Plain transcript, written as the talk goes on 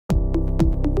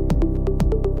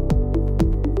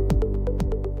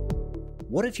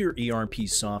What if your ERP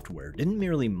software didn't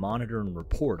merely monitor and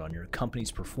report on your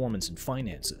company's performance and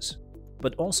finances,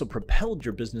 but also propelled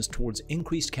your business towards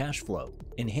increased cash flow,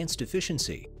 enhanced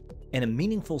efficiency, and a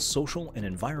meaningful social and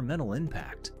environmental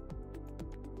impact?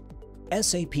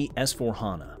 SAP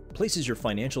S/4HANA places your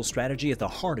financial strategy at the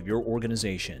heart of your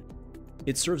organization.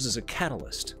 It serves as a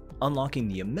catalyst, unlocking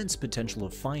the immense potential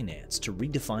of finance to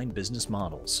redefine business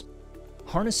models.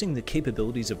 Harnessing the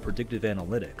capabilities of predictive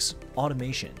analytics,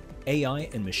 automation, AI,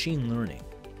 and machine learning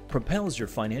propels your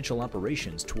financial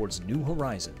operations towards new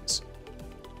horizons.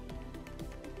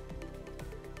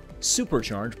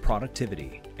 Supercharge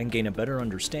productivity and gain a better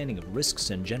understanding of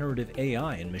risks in generative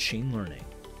AI and machine learning.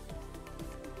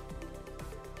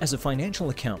 As a financial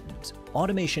accountant,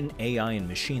 automation, AI, and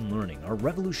machine learning are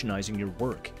revolutionizing your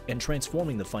work and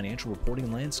transforming the financial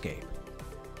reporting landscape.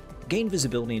 Gain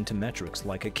visibility into metrics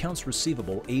like accounts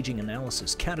receivable aging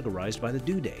analysis categorized by the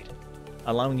due date,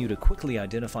 allowing you to quickly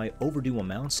identify overdue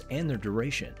amounts and their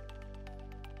duration.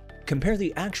 Compare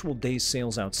the actual days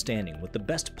sales outstanding with the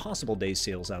best possible days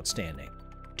sales outstanding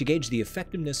to gauge the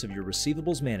effectiveness of your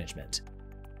receivables management.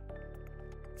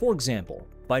 For example,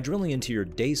 by drilling into your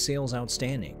days sales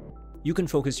outstanding, you can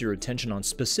focus your attention on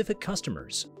specific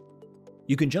customers.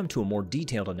 You can jump to a more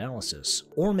detailed analysis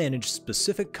or manage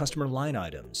specific customer line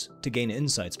items to gain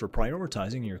insights for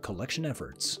prioritizing your collection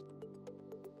efforts.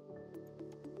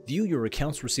 View your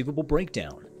accounts receivable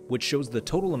breakdown, which shows the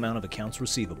total amount of accounts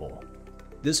receivable.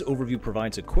 This overview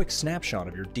provides a quick snapshot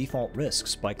of your default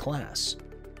risks by class.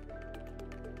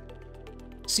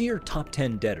 See your top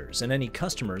 10 debtors and any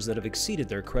customers that have exceeded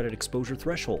their credit exposure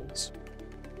thresholds.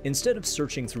 Instead of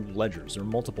searching through ledgers or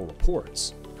multiple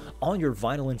reports, all your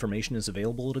vital information is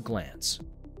available at a glance.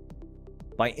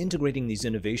 By integrating these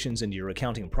innovations into your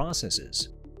accounting processes,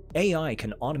 AI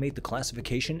can automate the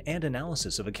classification and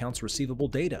analysis of accounts receivable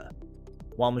data,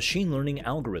 while machine learning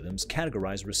algorithms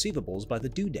categorize receivables by the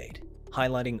due date,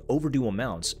 highlighting overdue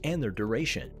amounts and their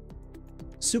duration.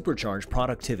 Supercharge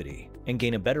productivity and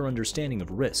gain a better understanding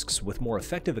of risks with more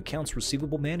effective accounts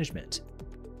receivable management.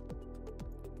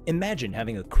 Imagine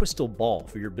having a crystal ball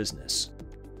for your business.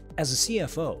 As a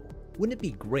CFO, wouldn't it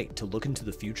be great to look into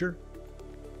the future?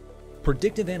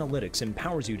 Predictive analytics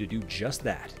empowers you to do just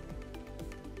that.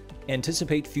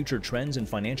 Anticipate future trends and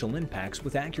financial impacts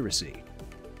with accuracy.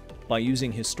 By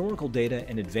using historical data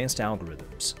and advanced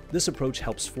algorithms, this approach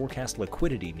helps forecast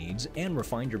liquidity needs and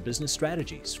refine your business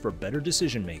strategies for better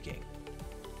decision-making.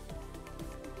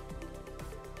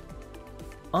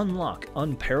 Unlock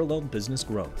unparalleled business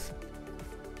growth.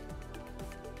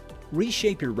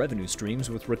 Reshape your revenue streams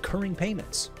with recurring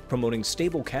payments, promoting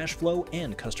stable cash flow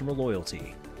and customer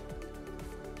loyalty.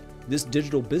 This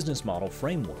digital business model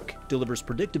framework delivers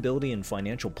predictability in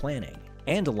financial planning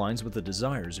and aligns with the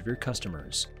desires of your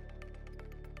customers.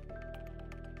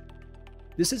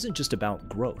 This isn't just about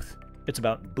growth, it's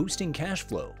about boosting cash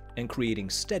flow and creating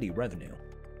steady revenue.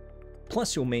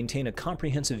 Plus, you'll maintain a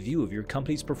comprehensive view of your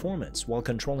company's performance while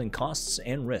controlling costs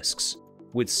and risks,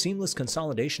 with seamless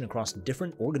consolidation across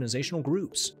different organizational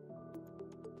groups.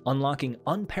 Unlocking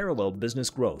unparalleled business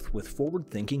growth with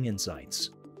forward-thinking insights.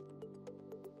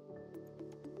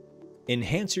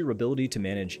 Enhance your ability to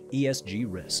manage ESG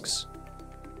risks.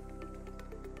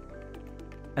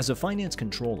 As a finance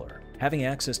controller, having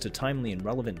access to timely and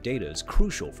relevant data is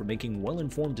crucial for making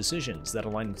well-informed decisions that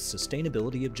align with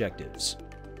sustainability objectives.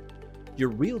 Your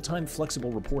real-time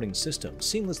flexible reporting system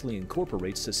seamlessly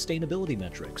incorporates sustainability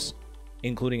metrics,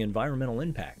 including environmental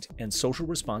impact and social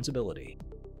responsibility.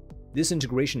 This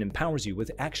integration empowers you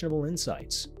with actionable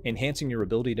insights, enhancing your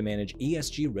ability to manage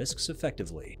ESG risks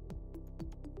effectively.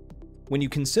 When you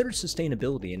consider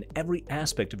sustainability in every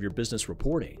aspect of your business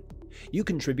reporting, you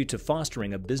contribute to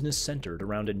fostering a business centered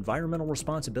around environmental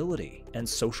responsibility and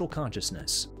social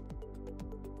consciousness.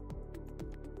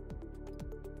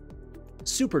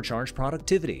 Supercharge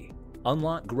productivity,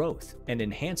 unlock growth, and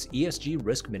enhance ESG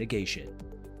risk mitigation.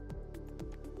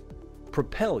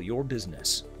 Propel your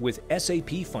business with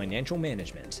SAP Financial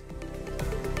Management.